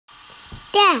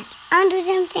Dad, I'll do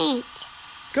some things.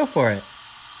 Go for it.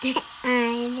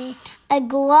 I need a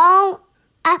grown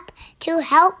up to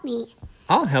help me.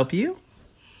 I'll help you.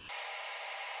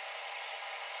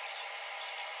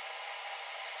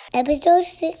 Episode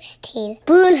 16,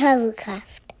 Balloon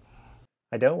Hovercraft.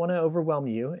 I don't want to overwhelm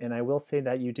you, and I will say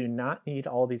that you do not need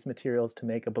all these materials to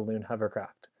make a balloon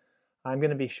hovercraft. I'm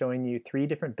going to be showing you 3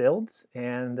 different builds,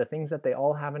 and the things that they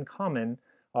all have in common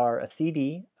are a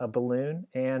CD, a balloon,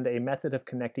 and a method of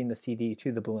connecting the CD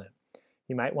to the balloon.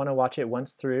 You might want to watch it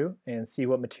once through and see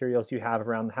what materials you have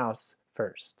around the house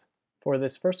first. For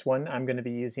this first one, I'm going to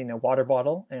be using a water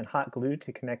bottle and hot glue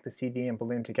to connect the CD and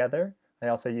balloon together. I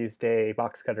also used a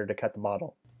box cutter to cut the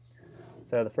bottle.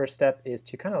 So the first step is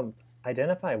to kind of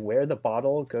identify where the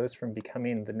bottle goes from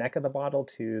becoming the neck of the bottle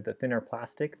to the thinner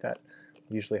plastic that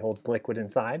usually holds the liquid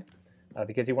inside,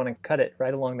 because you want to cut it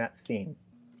right along that seam.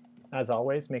 As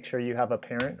always, make sure you have a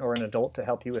parent or an adult to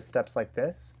help you with steps like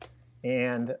this.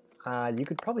 And you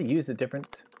could probably use a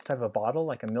different type of bottle,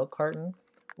 like a milk carton,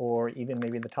 or even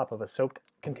maybe the top of a soap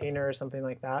container or something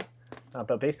like that.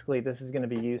 But basically, this is going to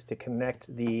be used to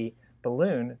connect the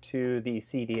balloon to the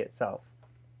CD itself.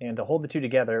 And to hold the two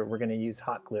together, we're going to use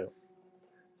hot glue.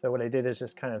 So what I did is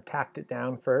just kind of tacked it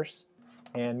down first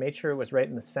and made sure it was right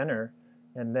in the center,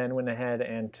 and then went ahead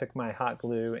and took my hot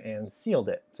glue and sealed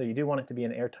it. So you do want it to be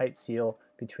an airtight seal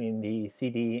between the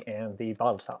CD and the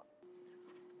bottle top.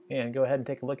 And go ahead and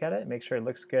take a look at it, make sure it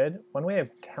looks good. One way of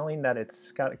telling that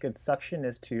it's got a good suction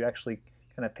is to actually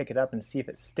kind of pick it up and see if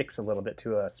it sticks a little bit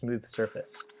to a smooth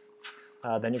surface.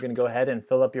 Then you're going to go ahead and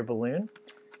fill up your balloon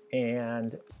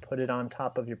and put it on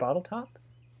top of your bottle top.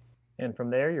 And from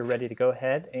there, you're ready to go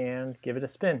ahead and give it a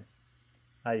spin.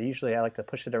 Usually I like to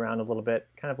push it around a little bit,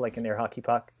 kind of like an air hockey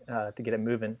puck, to get it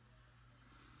moving.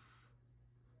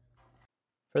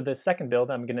 For the second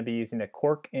build, I'm going to be using a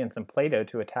cork and some PlayDough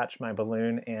to attach my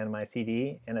balloon and my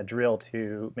CD, and a drill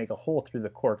to make a hole through the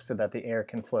cork so that the air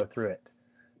can flow through it.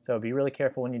 So be really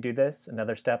careful when you do this.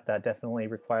 Another step that definitely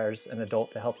requires an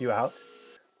adult to help you out.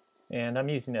 And I'm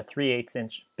using a 3/8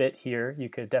 inch bit here. You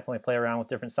could definitely play around with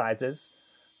different sizes.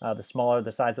 The smaller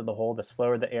the size of the hole, the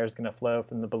slower the air is going to flow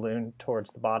from the balloon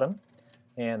towards the bottom.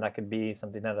 And that could be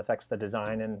something that affects the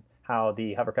design and how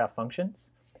the hovercraft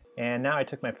functions. And now I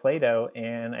took my Play-Doh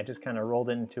and I just kind of rolled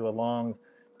it into a long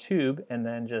tube and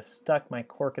then just stuck my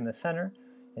cork in the center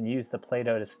and used the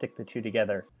Play-Doh to stick the two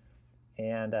together.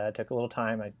 And it took a little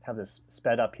time. I have this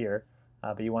sped up here,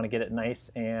 but you want to get it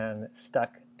nice and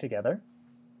stuck together.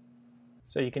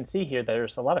 So you can see here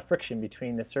there's a lot of friction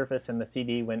between the surface and the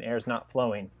CD when air's not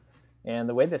flowing. And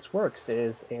the way this works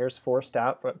is air's forced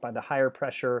out by the higher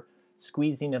pressure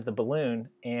squeezing of the balloon,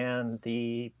 and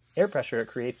the air pressure it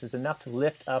creates is enough to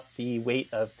lift up the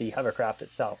weight of the hovercraft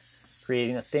itself,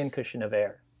 creating a thin cushion of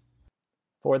air.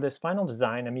 For this final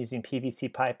design, I'm using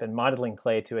PVC pipe and modeling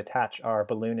clay to attach our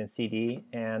balloon and CD,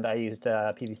 and I used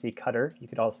a PVC cutter. You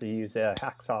could also use a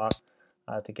hacksaw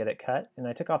to get it cut. And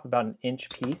I took off about an inch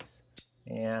piece,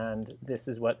 and this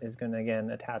is what is going to, again,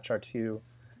 attach our two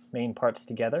main parts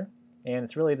together. And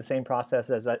it's really the same process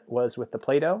as it was with the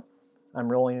Play-Doh. I'm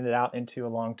rolling it out into a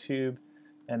long tube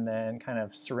and then kind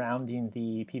of surrounding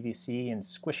the PVC and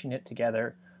squishing it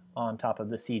together on top of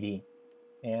the CD.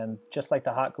 And just like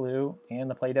the hot glue and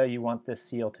the Play-Doh, you want this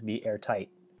seal to be airtight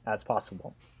as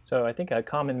possible. So I think a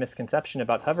common misconception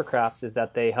about hovercrafts is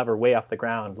that they hover way off the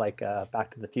ground, like Back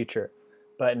to the Future.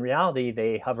 But in reality,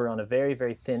 they hover on a very,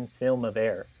 very thin film of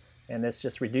air. And this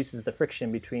just reduces the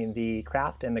friction between the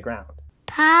craft and the ground.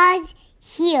 Pause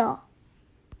here.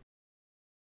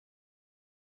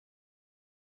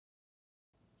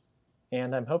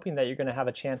 And I'm hoping that you're going to have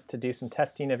a chance to do some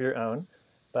testing of your own.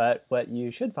 But what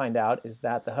you should find out is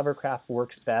that the hovercraft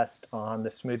works best on the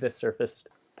smoothest surface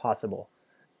possible.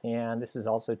 And this is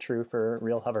also true for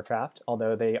real hovercraft,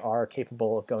 although they are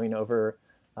capable of going over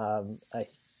a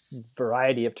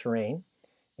variety of terrain.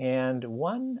 And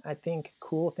one, I think,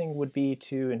 cool thing would be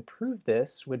to improve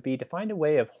this would be to find a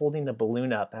way of holding the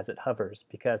balloon up as it hovers,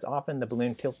 because often the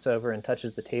balloon tilts over and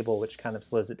touches the table, which kind of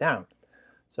slows it down.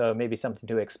 So maybe something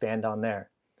to expand on there.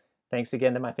 Thanks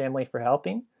again to my family for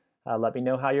helping. Let me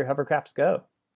know how your hovercrafts go.